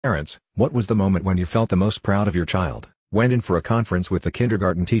Parents, what was the moment when you felt the most proud of your child? Went in for a conference with the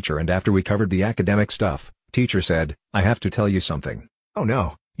kindergarten teacher, and after we covered the academic stuff, teacher said, "I have to tell you something." "Oh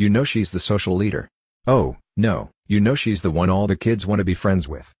no." "You know she's the social leader." "Oh, no." "You know she's the one all the kids want to be friends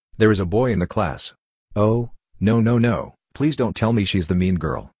with. There is a boy in the class." "Oh, no. Please don't tell me she's the mean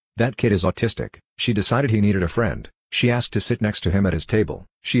girl. That kid is autistic." She decided he needed a friend. She asked to sit next to him at his table.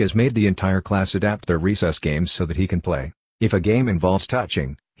 She has made the entire class adapt their recess games so that he can play. If a game involves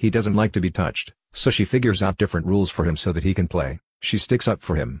touching, he doesn't like to be touched, so she figures out different rules for him so that he can play. She sticks up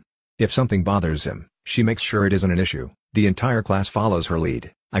for him. If something bothers him, she makes sure it isn't an issue. The entire class follows her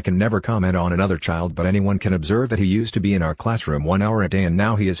lead. I can never comment on another child, but anyone can observe that he used to be in our classroom 1 hour a day and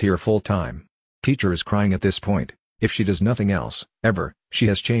now he is here full time. Teacher is crying at this point. If she does nothing else, ever, she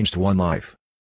has changed one life.